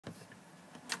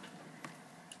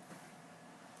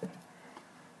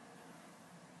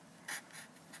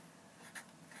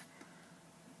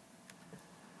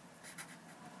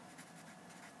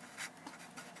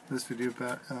this video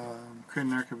about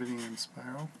creating an Archimedean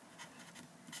spiral.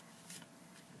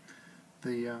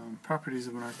 The properties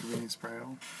of an Archimedean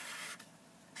spiral,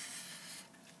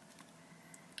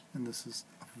 and this is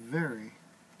a very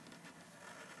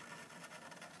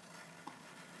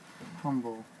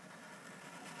humble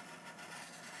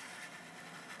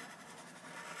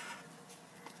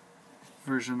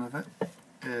version of it,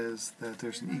 is that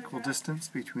there's an equal distance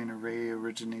between a ray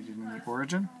originating in the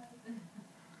origin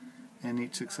and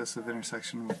each successive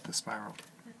intersection with the spiral.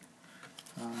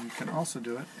 You can also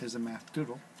do it as a math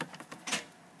doodle,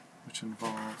 which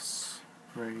involves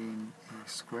writing a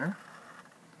square,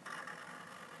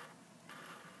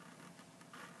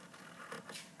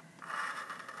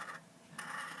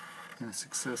 and a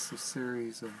successive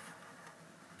series of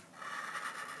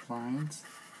lines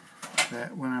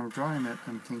that when I'm drawing it,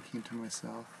 I'm thinking to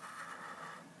myself,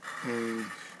 a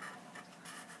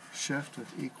shift of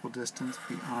equal distance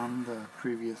beyond the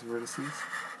previous vertices.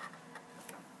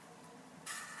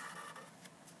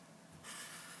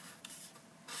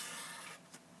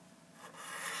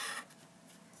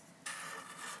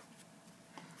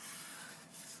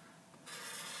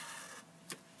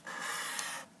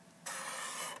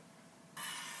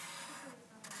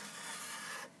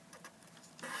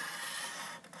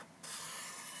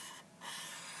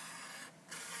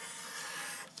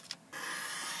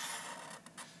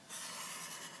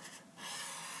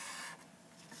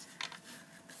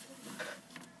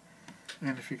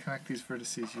 And if you connect these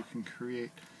vertices, you can create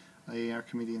a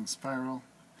Archimedean spiral,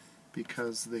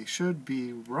 because they should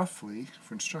be roughly,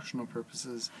 for instructional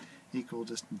purposes, equal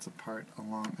distance apart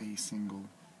along a single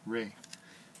ray.